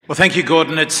Well, thank you,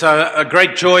 Gordon. It's a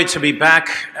great joy to be back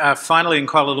finally in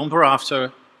Kuala Lumpur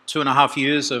after 2.5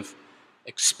 years of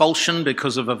expulsion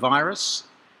because of a virus,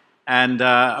 and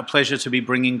a pleasure to be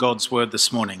bringing God's word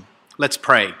this morning. Let's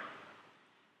pray.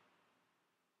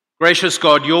 Gracious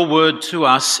God, your word to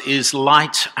us is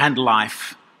light and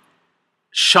life.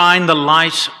 Shine the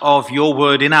light of your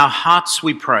word in our hearts,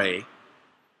 we pray,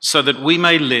 so that we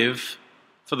may live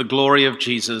for the glory of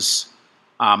Jesus.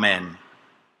 Amen.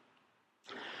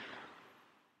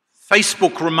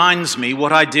 Facebook reminds me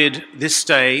what I did this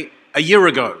day a year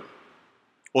ago,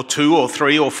 or 2 or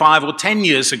 3 or 5 or 10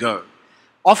 years ago.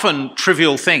 Often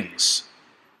trivial things.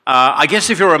 I guess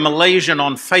if you're a Malaysian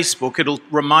on Facebook, it'll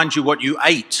remind you what you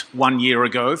ate 1 year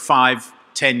ago, 5,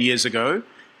 10 years ago.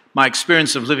 My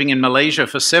experience of living in Malaysia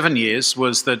for 7 years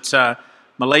was that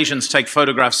Malaysians take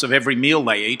photographs of every meal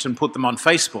they eat and put them on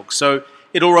Facebook. So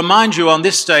it'll remind you on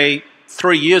this day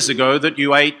 3 years ago that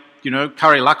you ate,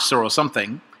 curry laksa or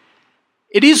something.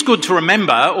 It is good to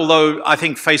remember, although I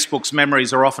think Facebook's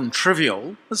memories are often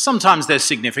trivial, but sometimes they're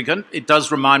significant. It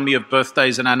does remind me of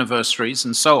birthdays and anniversaries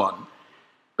and so on.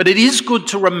 But it is good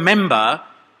to remember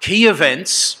key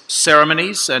events,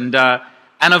 ceremonies, and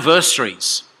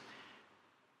anniversaries.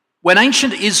 When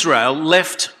ancient Israel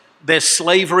left their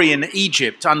slavery in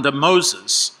Egypt under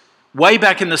Moses, way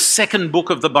back in the second book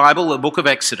of the Bible, the book of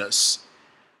Exodus,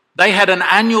 they had an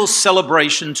annual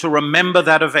celebration to remember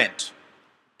that event.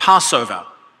 Passover.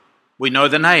 We know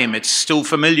the name, it's still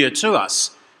familiar to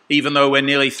us, even though we're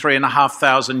nearly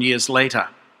 3,500 years later.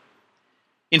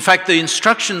 In fact, the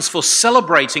instructions for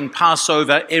celebrating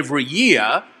Passover every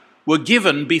year were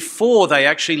given before they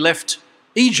actually left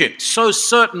Egypt. So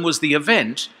certain was the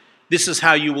event, this is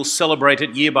how you will celebrate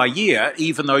it year by year,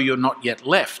 even though you're not yet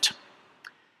left.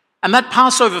 And that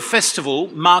Passover festival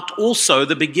marked also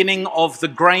the beginning of the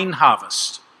grain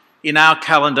harvest. In our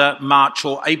calendar, March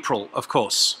or April, of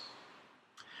course.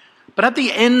 But at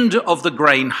the end of the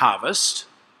grain harvest,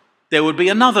 there would be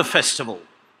another festival,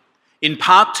 in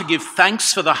part to give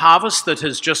thanks for the harvest that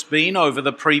has just been over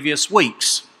the previous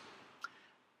weeks.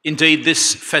 Indeed,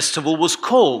 this festival was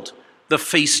called the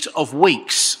Feast of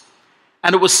Weeks,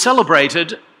 and it was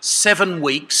celebrated 7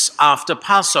 weeks after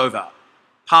Passover.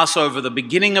 Passover, the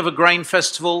beginning of a grain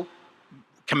festival,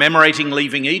 commemorating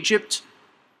leaving Egypt,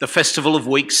 the Festival of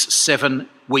Weeks 7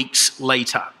 weeks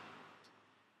later.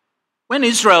 When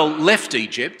Israel left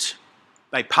Egypt,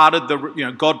 God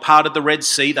parted the Red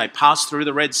Sea, they passed through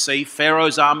the Red Sea,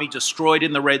 Pharaoh's army destroyed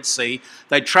in the Red Sea.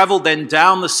 They travelled then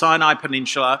down the Sinai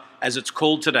Peninsula, as it's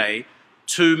called today,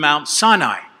 to Mount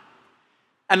Sinai.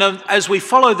 And as we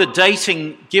follow the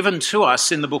dating given to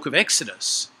us in the book of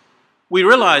Exodus, we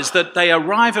realise that they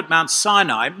arrive at Mount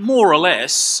Sinai more or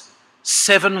less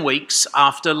 7 weeks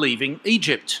after leaving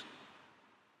Egypt.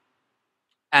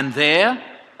 And there,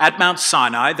 at Mount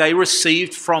Sinai, they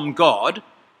received from God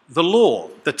the law,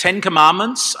 the 10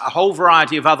 Commandments, a whole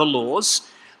variety of other laws.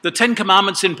 The 10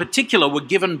 Commandments in particular were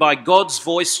given by God's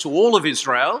voice to all of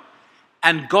Israel,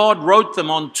 and God wrote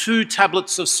them on 2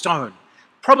 tablets of stone.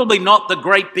 Probably not the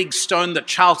great big stone that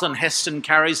Charlton Heston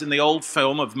carries in the old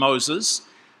film of Moses,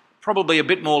 probably a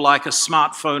bit more like a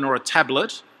smartphone or a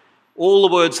tablet. All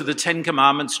the words of the 10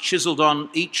 Commandments chiseled on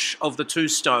each of the 2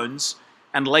 stones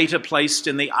and later placed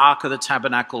in the Ark of the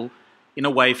Tabernacle in a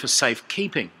way for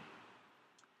safekeeping.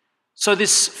 So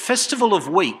this Festival of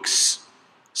Weeks,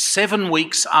 7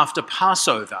 weeks after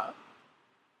Passover,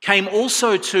 came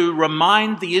also to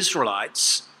remind the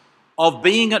Israelites of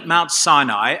being at Mount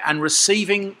Sinai and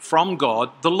receiving from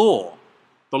God the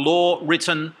law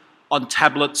written on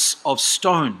tablets of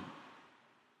stone.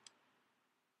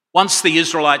 Once the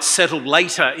Israelites settled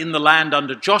later in the land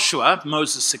under Joshua,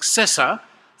 Moses' successor,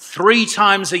 3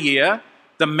 times a year,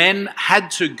 the men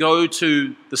had to go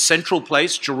to the central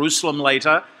place, Jerusalem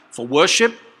later, for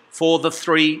worship for the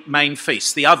 3 main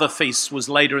feasts. The other feast was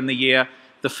later in the year,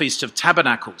 the Feast of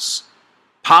Tabernacles.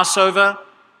 Passover,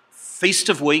 Feast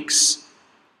of Weeks,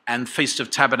 and Feast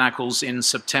of Tabernacles in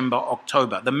September,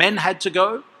 October. The men had to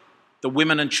go. The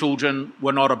women and children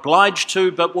were not obliged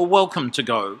to, but were welcome to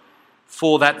go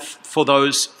for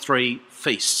those 3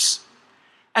 feasts.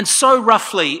 And so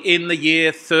roughly in the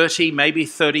year 30, maybe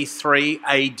 33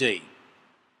 AD,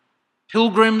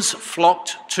 pilgrims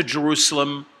flocked to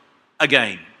Jerusalem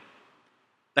again.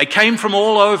 They came from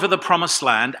all over the Promised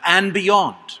Land and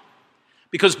beyond,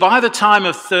 because by the time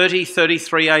of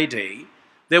 33 AD,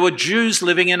 there were Jews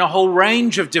living in a whole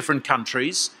range of different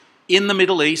countries in the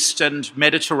Middle East and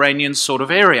Mediterranean sort of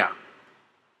area.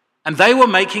 And they were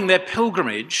making their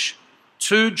pilgrimage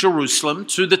to Jerusalem,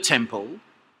 to the temple,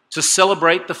 to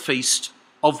celebrate the Feast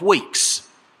of Weeks.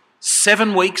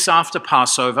 7 weeks after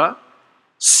Passover,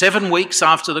 7 weeks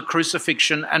after the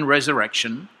crucifixion and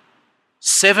resurrection,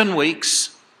 7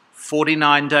 weeks,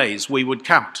 49 days we would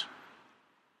count.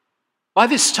 By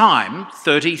this time,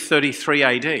 33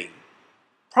 AD,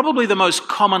 probably the most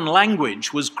common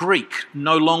language was Greek,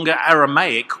 no longer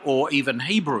Aramaic or even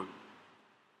Hebrew.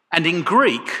 And in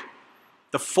Greek,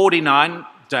 the 49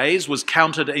 days was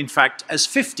counted, in fact, as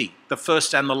 50. The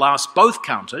first and the last both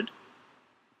counted.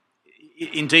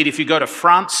 Indeed, if you go to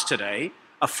France today,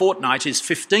 a fortnight is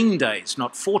 15 days,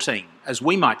 not 14, as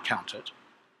we might count it.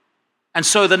 And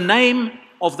so the name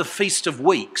of the Feast of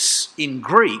Weeks in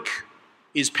Greek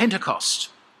is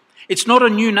Pentecost. It's not a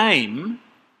new name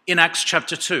in Acts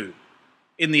chapter 2,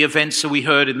 in the events that we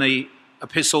heard in the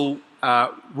epistle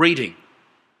reading.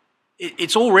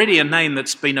 It's already a name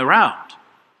that's been around,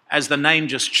 as the name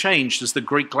just changed as the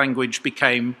Greek language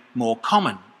became more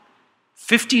common.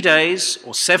 50 days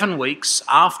or 7 weeks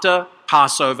after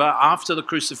Passover, after the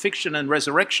crucifixion and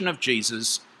resurrection of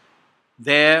Jesus,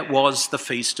 there was the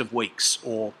Feast of Weeks,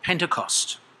 or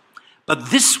Pentecost. But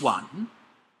this one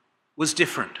was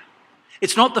different.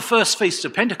 It's not the first Feast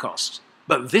of Pentecost,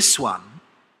 but this one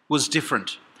was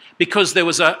different because there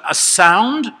was a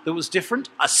sound that was different,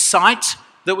 a sight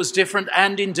that was different,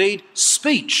 and indeed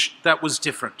speech that was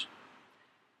different.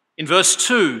 In verse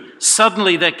 2,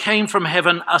 suddenly there came from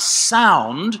heaven a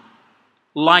sound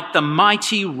like the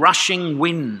mighty rushing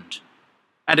wind,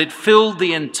 and it filled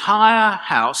the entire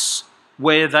house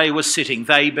where they were sitting,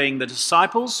 they being the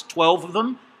disciples, 12 of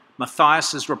them.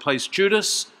 Matthias has replaced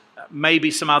Judas,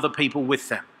 maybe some other people with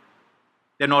them.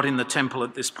 They're not in the temple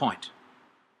at this point.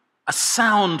 A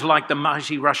sound like the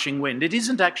mighty rushing wind. It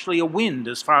isn't actually a wind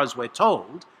as far as we're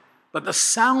told, but the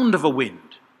sound of a wind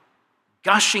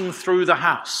gushing through the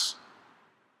house.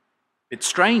 It's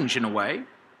strange in a way.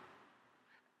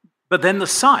 But then the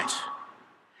sight,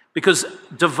 because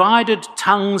divided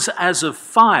tongues as of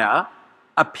fire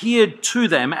appeared to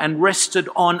them and rested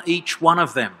on each one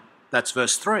of them. That's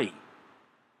verse 3.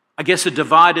 I guess a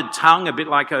divided tongue, a bit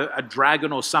like a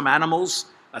dragon or some animals,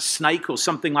 a snake or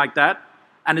something like that,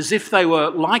 and as if they were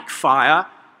like fire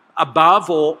above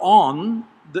or on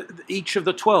each of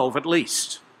the 12 at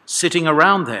least, sitting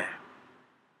around there.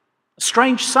 A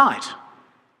strange sight.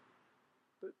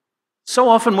 So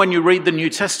often when you read the New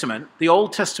Testament, the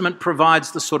Old Testament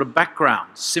provides the sort of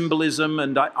background, symbolism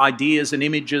and ideas and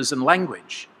images and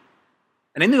language.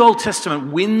 And in the Old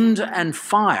Testament, wind and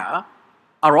fire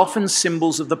are often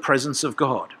symbols of the presence of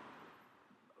God,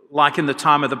 like in the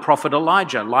time of the prophet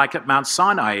Elijah, like at Mount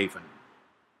Sinai even.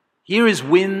 Here is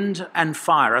wind and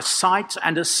fire, a sight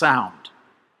and a sound.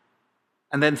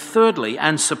 And then thirdly,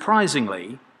 and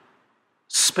surprisingly,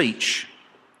 speech.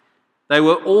 They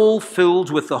were all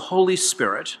filled with the Holy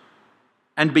Spirit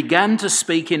and began to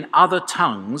speak in other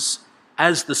tongues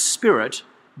as the Spirit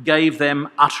gave them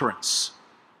utterance.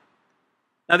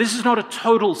 Now, this is not a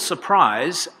total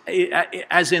surprise,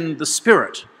 as in the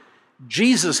Spirit.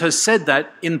 Jesus has said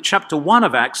that in chapter 1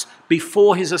 of Acts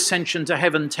before his ascension to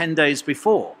heaven 10 days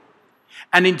before.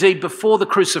 And indeed, before the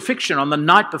crucifixion, on the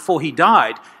night before he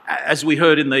died, as we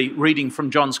heard in the reading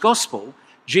from John's Gospel,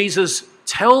 Jesus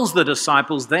tells the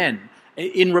disciples then,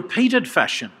 in repeated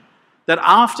fashion, that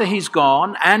after he's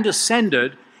gone and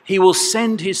ascended, he will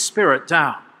send his Spirit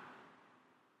down.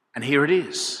 And here it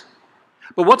is.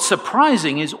 But what's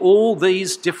surprising is all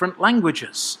these different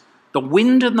languages. The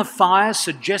wind and the fire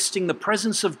suggesting the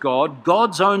presence of God,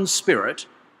 God's own Spirit,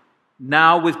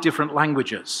 now with different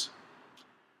languages.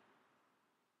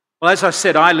 Well, as I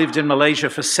said, I lived in Malaysia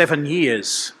for 7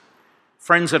 years.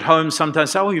 Friends at home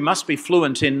sometimes say, oh, you must be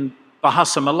fluent in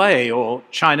Bahasa Malay or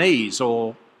Chinese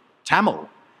or Tamil.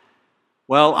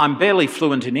 Well, I'm barely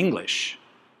fluent in English.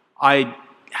 I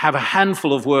have a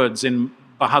handful of words in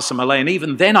Bahasa Malay, and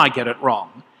even then I get it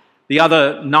wrong. The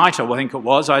other night, I think it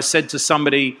was, I said to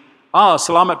somebody,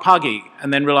 selamat pagi,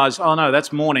 and then realized, oh no,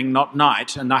 that's morning, not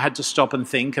night, and I had to stop and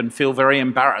think and feel very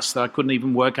embarrassed that I couldn't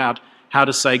even work out how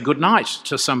to say good night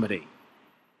to somebody.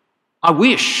 I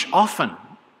wish often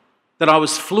that I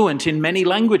was fluent in many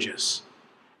languages.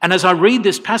 And as I read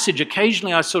this passage,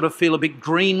 occasionally I sort of feel a bit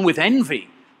green with envy,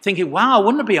 thinking, wow,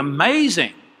 wouldn't it be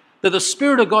amazing that the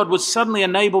Spirit of God would suddenly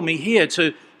enable me here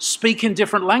to speak in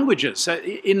different languages.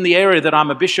 In the area that I'm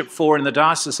a bishop for in the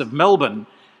Diocese of Melbourne,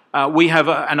 we have,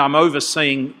 and I'm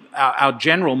overseeing our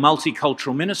general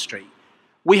multicultural ministry,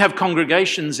 we have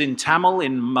congregations in Tamil,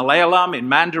 in Malayalam, in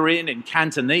Mandarin, in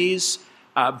Cantonese,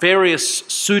 various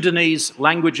Sudanese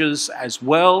languages as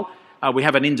well. We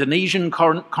have an Indonesian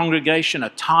congregation, a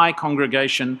Thai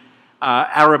congregation,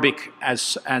 Arabic,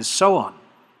 as so on.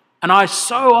 And I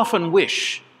so often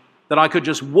wish that I could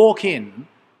just walk in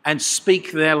and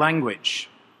speak their language.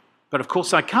 But of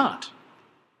course I can't.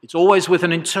 It's always with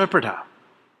an interpreter,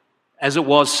 as it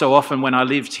was so often when I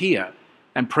lived here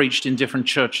and preached in different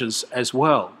churches as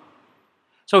well.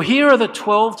 So here are the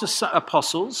 12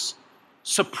 apostles,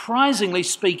 surprisingly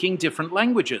speaking different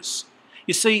languages.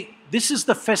 You see, this is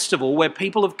the festival where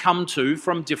people have come to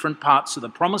from different parts of the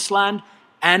Promised Land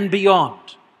and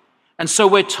beyond. And so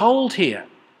we're told here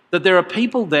that there are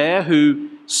people there who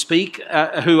speak,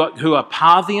 who are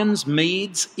Parthians,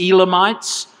 Medes,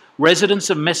 Elamites, residents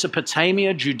of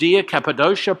Mesopotamia, Judea,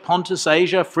 Cappadocia, Pontus,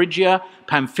 Asia, Phrygia,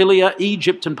 Pamphylia,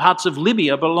 Egypt, and parts of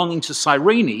Libya belonging to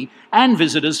Cyrene, and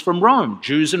visitors from Rome,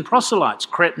 Jews and proselytes,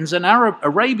 Cretans and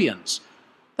Arabians.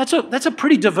 That's a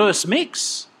pretty diverse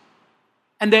mix.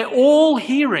 And they're all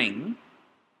hearing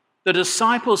the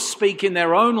disciples speak in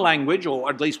their own language, or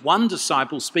at least one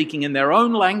disciple speaking in their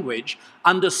own language,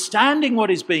 understanding what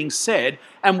is being said,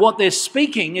 and what they're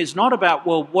speaking is not about,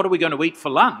 well, what are we going to eat for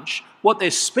lunch? What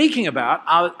they're speaking about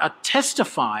are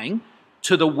testifying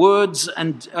to the words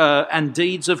and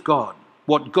deeds of God,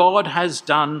 what God has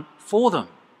done for them.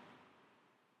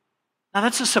 Now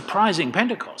that's a surprising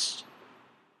Pentecost.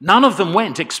 None of them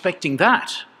went expecting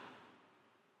that.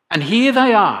 And here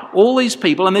they are, all these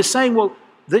people, and they're saying, well,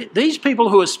 these people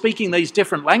who are speaking these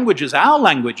different languages, our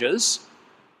languages,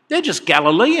 they're just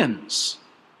Galileans.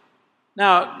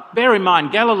 Now, bear in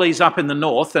mind, Galilee's up in the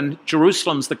north and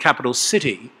Jerusalem's the capital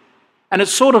city. And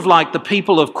it's sort of like the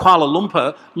people of Kuala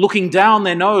Lumpur looking down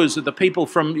their nose at the people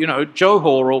from,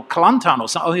 Johor or Kelantan or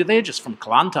something. Oh, they're just from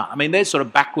Kelantan. I mean, they're sort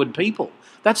of backward people.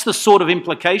 That's the sort of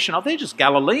implication of they're just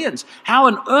Galileans. How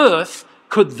on earth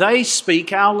could they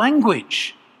speak our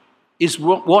language? Is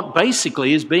what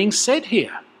basically is being said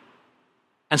here.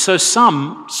 And so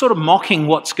some, sort of mocking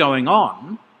what's going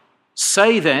on,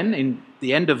 say then, in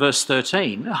the end of verse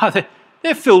 13,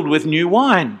 they're filled with new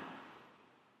wine.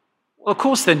 Well, of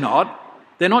course they're not.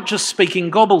 They're not just speaking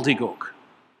gobbledygook.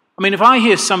 I mean, if I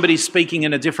hear somebody speaking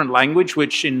in a different language,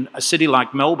 which in a city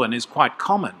like Melbourne is quite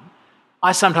common,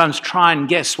 I sometimes try and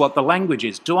guess what the language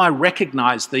is. Do I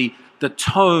recognise the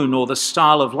tone or the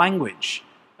style of language?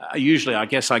 Usually, I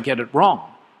guess I get it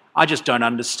wrong. I just don't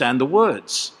understand the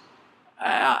words.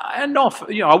 And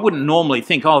often, I wouldn't normally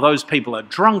think, oh, those people are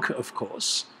drunk, of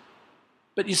course.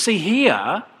 But you see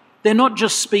here, they're not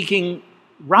just speaking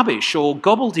rubbish or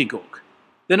gobbledygook.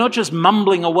 They're not just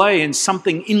mumbling away in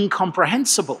something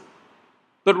incomprehensible.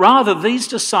 But rather, these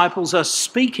disciples are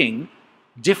speaking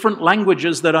different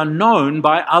languages that are known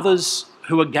by others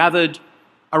who are gathered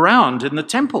around in the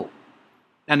temple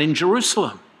and in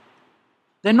Jerusalem.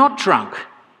 They're not drunk.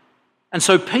 And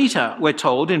so Peter, we're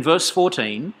told in verse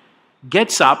 14,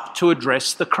 gets up to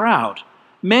address the crowd.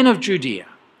 Men of Judea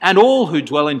and all who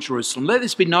dwell in Jerusalem, let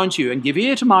this be known to you and give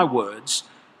ear to my words,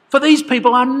 for these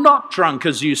people are not drunk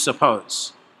as you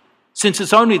suppose, since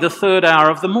it's only the 3rd hour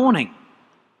of the morning.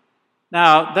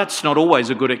 Now, that's not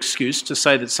always a good excuse to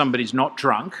say that somebody's not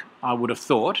drunk, I would have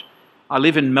thought. I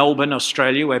live in Melbourne,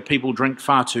 Australia, where people drink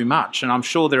far too much, and I'm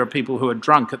sure there are people who are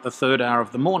drunk at the 3rd hour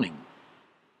of the morning.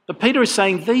 But Peter is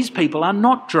saying these people are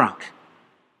not drunk,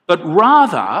 but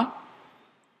rather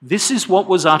this is what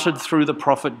was uttered through the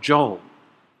prophet Joel.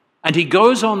 And he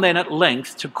goes on then at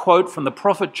length to quote from the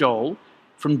prophet Joel,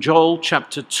 from Joel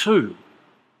chapter 2.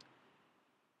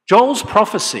 Joel's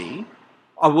prophecy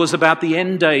was about the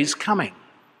end days coming,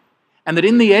 and that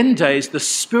in the end days the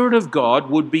Spirit of God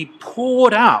would be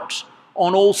poured out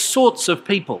on all sorts of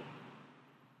people.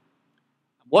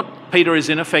 What Peter is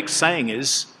in effect saying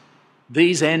is,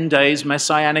 these end days,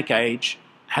 Messianic age,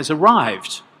 has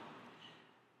arrived.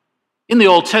 In the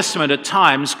Old Testament, at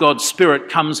times, God's Spirit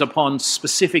comes upon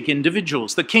specific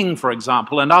individuals, the king, for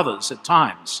example, and others at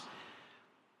times.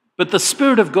 But the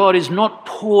Spirit of God is not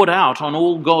poured out on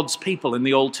all God's people in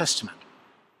the Old Testament.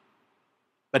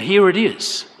 But here it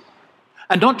is.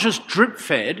 And not just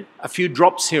drip-fed, a few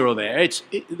drops here or there.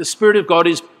 The Spirit of God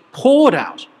is poured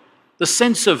out. The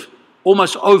sense of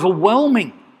almost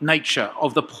overwhelming nature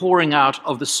of the pouring out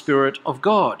of the Spirit of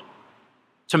God.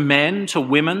 To men, to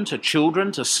women, to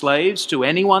children, to slaves, to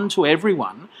anyone, to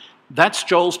everyone. That's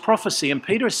Joel's prophecy. And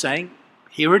Peter is saying,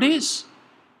 here it is.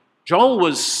 Joel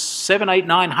was 700, 800,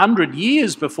 900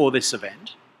 years before this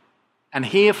event. And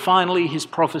here finally his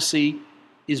prophecy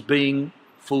is being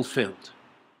fulfilled.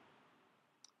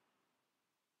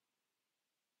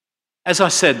 As I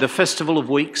said, the Festival of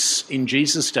Weeks in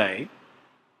Jesus' day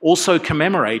also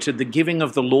commemorated the giving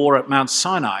of the law at Mount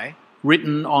Sinai,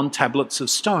 written on tablets of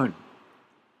stone.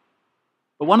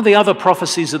 But one of the other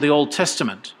prophecies of the Old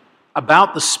Testament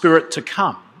about the Spirit to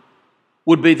come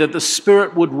would be that the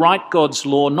Spirit would write God's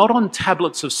law not on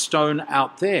tablets of stone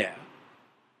out there,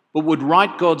 but would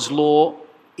write God's law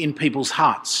in people's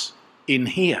hearts, in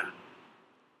here.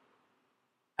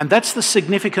 And that's the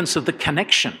significance of the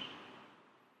connection.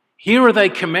 Here are they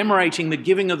commemorating the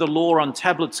giving of the law on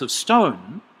tablets of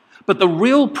stone, but the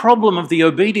real problem of the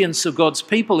obedience of God's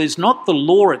people is not the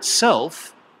law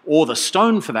itself, or the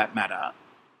stone for that matter.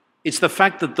 It's the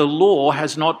fact that the law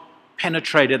has not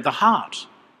penetrated the heart.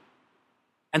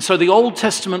 And so the Old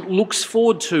Testament looks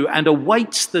forward to and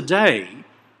awaits the day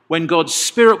when God's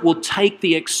Spirit will take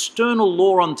the external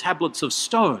law on tablets of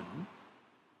stone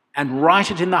and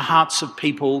write it in the hearts of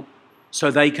people so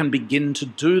they can begin to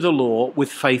do the law with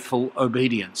faithful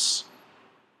obedience.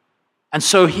 And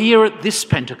so here at this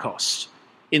Pentecost,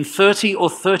 in 30 or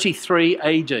 33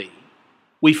 AD,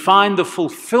 we find the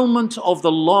fulfillment of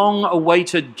the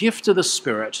long-awaited gift of the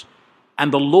Spirit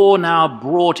and the law now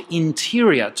brought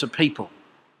interior to people,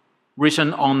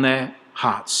 written on their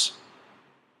hearts.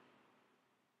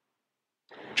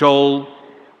 Joel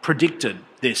predicted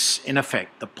this, in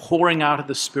effect, the pouring out of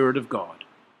the Spirit of God.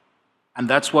 And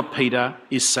that's what Peter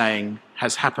is saying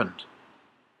has happened.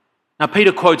 Now,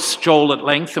 Peter quotes Joel at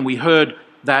length, and we heard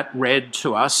that read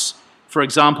to us. For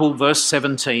example, verse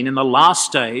 17, "In the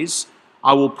last days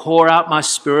I will pour out my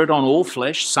Spirit on all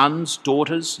flesh, sons,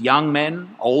 daughters, young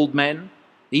men, old men,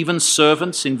 even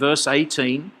servants," in verse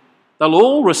 18. They'll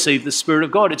all receive the Spirit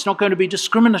of God. It's not going to be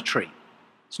discriminatory.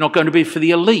 It's not going to be for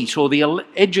the elite or the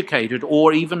educated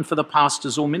or even for the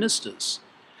pastors or ministers.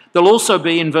 There'll also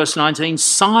be, in verse 19,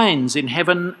 signs in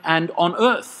heaven and on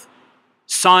earth.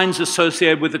 Signs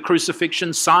associated with the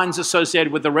crucifixion, signs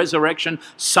associated with the resurrection,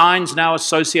 signs now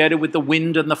associated with the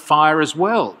wind and the fire as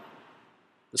well.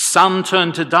 The sun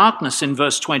turned to darkness in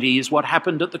verse 20 is what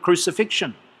happened at the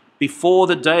crucifixion, before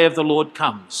the day of the Lord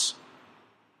comes.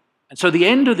 And so the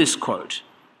end of this quote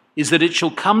is that it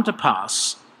shall come to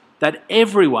pass that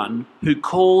everyone who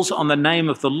calls on the name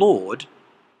of the Lord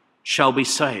shall be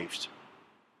saved.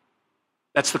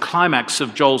 That's the climax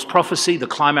of Joel's prophecy, the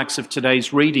climax of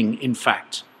today's reading, in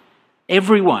fact.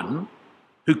 Everyone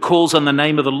who calls on the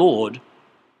name of the Lord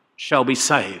shall be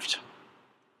saved.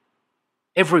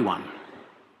 Everyone.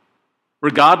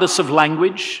 Regardless of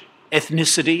language,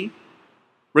 ethnicity,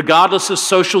 regardless of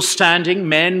social standing,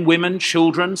 men, women,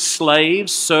 children,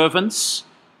 slaves, servants,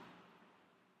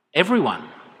 everyone.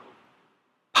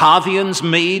 Parthians,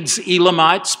 Medes,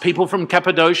 Elamites, people from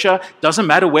Cappadocia, doesn't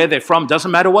matter where they're from,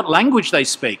 doesn't matter what language they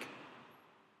speak.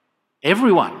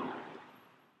 Everyone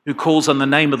who calls on the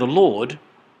name of the Lord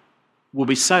will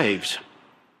be saved.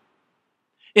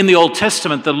 In the Old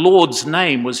Testament, the Lord's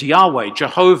name was Yahweh,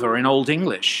 Jehovah in Old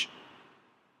English.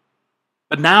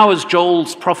 But now as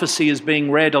Joel's prophecy is being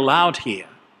read aloud here,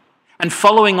 and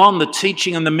following on the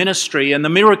teaching and the ministry and the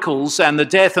miracles and the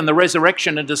death and the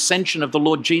resurrection and ascension of the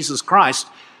Lord Jesus Christ,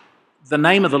 the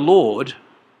name of the Lord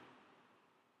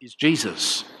is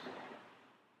Jesus.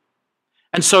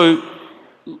 And so,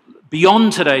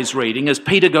 beyond today's reading, as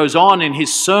Peter goes on in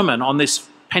his sermon on this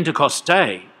Pentecost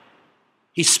day,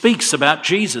 he speaks about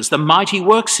Jesus, the mighty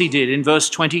works he did in verse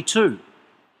 22.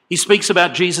 He speaks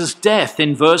about Jesus' death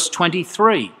in verse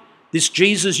 23. This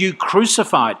Jesus you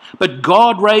crucified, but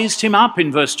God raised him up in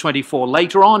verse 24.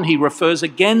 Later on, he refers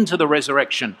again to the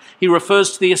resurrection. He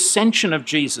refers to the ascension of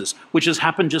Jesus, which has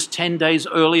happened just 10 days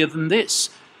earlier than this.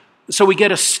 So we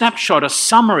get a snapshot, a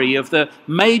summary of the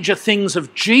major things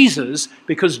of Jesus,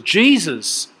 because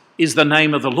Jesus is the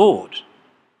name of the Lord.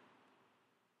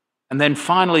 And then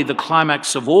finally, the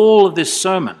climax of all of this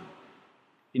sermon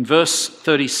in verse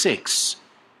 36.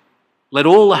 Let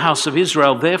all the house of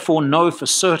Israel therefore know for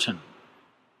certain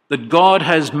that God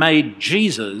has made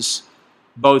Jesus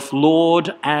both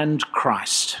Lord and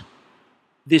Christ.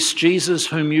 This Jesus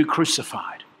whom you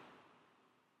crucified,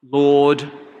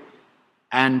 Lord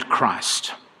and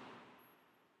Christ.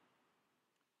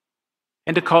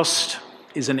 Pentecost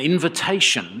is an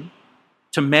invitation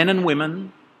to men and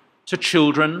women, to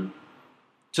children,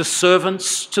 to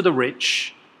servants, to the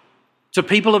rich, to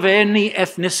people of any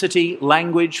ethnicity,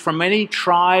 language, from any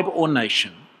tribe or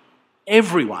nation,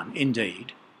 everyone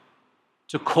indeed,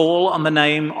 to call on the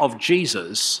name of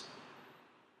Jesus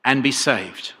and be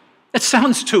saved. It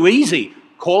sounds too easy.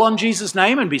 Call on Jesus'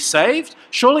 name and be saved?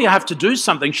 Surely I have to do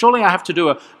something. Surely I have to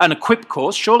do an equip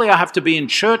course. Surely I have to be in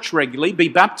church regularly, be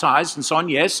baptized and so on.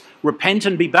 Yes, repent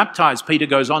and be baptized, Peter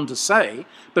goes on to say.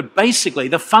 But basically,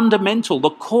 the fundamental,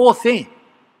 the core thing,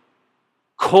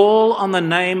 call on the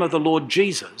name of the Lord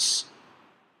Jesus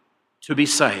to be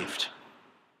saved.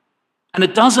 And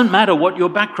it doesn't matter what your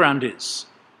background is.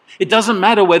 It doesn't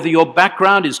matter whether your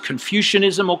background is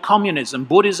Confucianism or communism,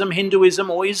 Buddhism, Hinduism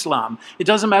or Islam. It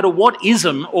doesn't matter what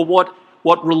ism or what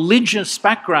religious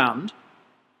background.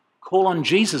 Call on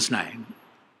Jesus' name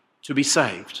to be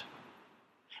saved.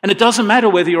 And it doesn't matter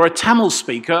whether you're a Tamil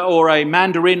speaker or a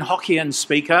Mandarin Hokkien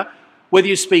speaker, whether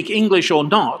you speak English or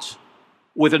not,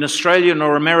 with an Australian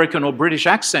or American or British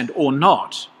accent or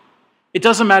not. It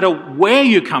doesn't matter where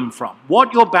you come from,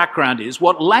 what your background is,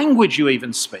 what language you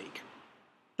even speak.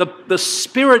 The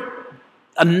Spirit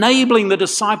enabling the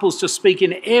disciples to speak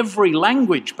in every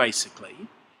language, basically,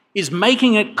 is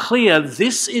making it clear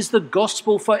this is the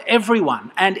gospel for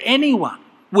everyone and anyone,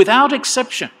 without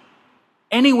exception,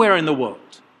 anywhere in the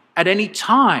world, at any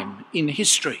time in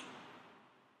history.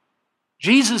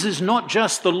 Jesus is not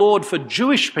just the Lord for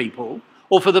Jewish people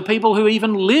or for the people who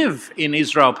even live in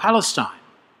Israel, Palestine,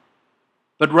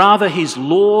 but rather he's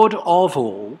Lord of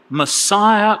all,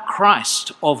 Messiah,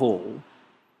 Christ of all,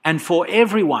 and for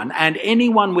everyone and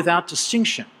anyone without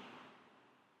distinction,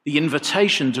 the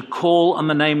invitation to call on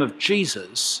the name of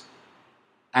Jesus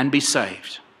and be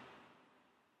saved.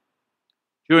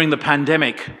 During the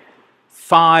pandemic,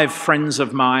 5 friends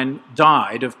of mine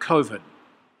died of COVID.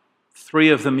 3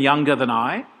 of them younger than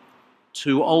I,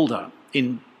 2 older,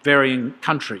 in varying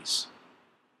countries.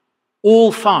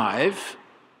 All 5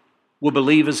 were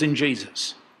believers in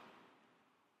Jesus.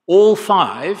 All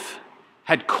 5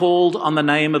 had called on the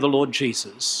name of the Lord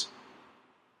Jesus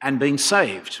and been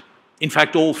saved. In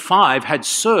fact, all 5 had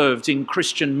served in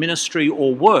Christian ministry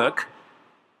or work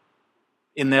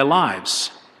in their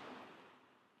lives.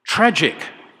 Tragic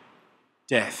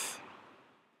death,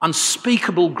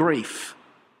 unspeakable grief.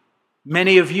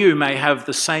 Many of you may have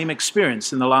the same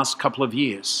experience in the last couple of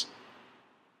years.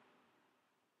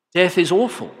 Death is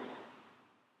awful.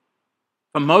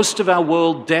 For most of our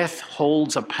world, death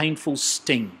holds a painful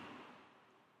sting.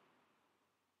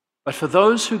 But for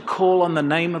those who call on the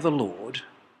name of the Lord,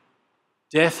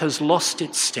 death has lost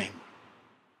its sting.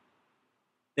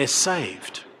 They're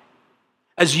saved.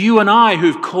 As you and I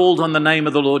who've called on the name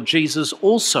of the Lord Jesus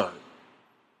also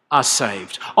are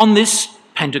saved. On this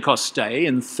Pentecost Day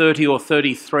in 30 or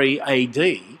 33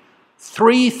 AD,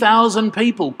 3,000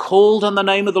 people called on the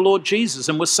name of the Lord Jesus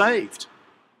and were saved.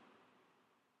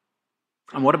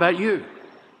 And what about you?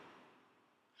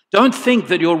 Don't think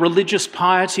that your religious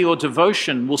piety or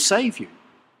devotion will save you.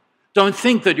 Don't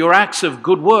think that your acts of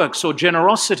good works or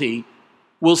generosity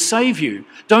will save you.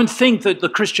 Don't think that the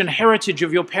Christian heritage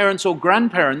of your parents or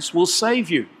grandparents will save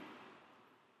you.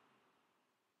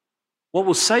 What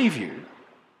will save you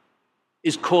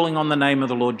is calling on the name of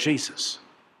the Lord Jesus.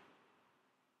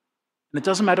 And it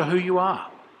doesn't matter who you are.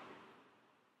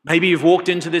 Maybe you've walked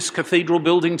into this cathedral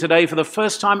building today for the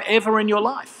first time ever in your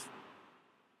life.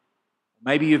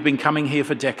 Maybe you've been coming here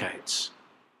for decades.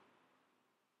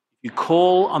 If you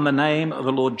call on the name of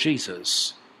the Lord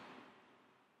Jesus,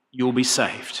 you'll be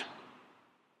saved.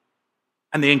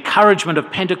 And the encouragement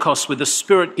of Pentecost, with the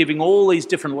Spirit giving all these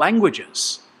different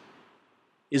languages,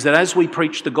 is that as we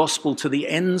preach the gospel to the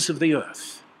ends of the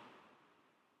earth,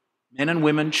 men and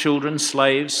women, children,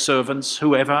 slaves, servants,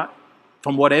 whoever,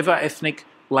 from whatever ethnic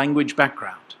language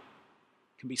background,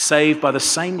 can be saved by the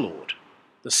same Lord,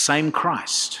 the same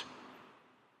Christ,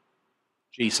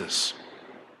 Jesus.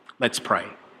 Let's pray.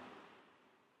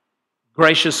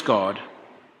 Gracious God,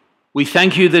 we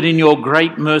thank you that in your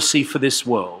great mercy for this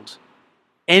world,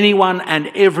 anyone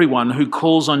and everyone who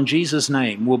calls on Jesus'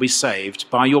 name will be saved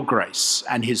by your grace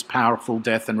and his powerful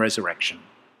death and resurrection.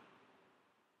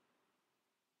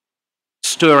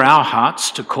 Stir our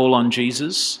hearts to call on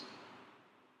Jesus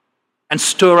and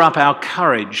stir up our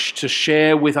courage to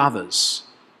share with others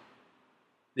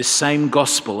this same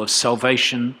gospel of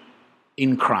salvation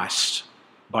in Christ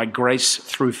by grace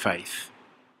through faith.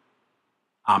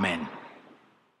 Amen.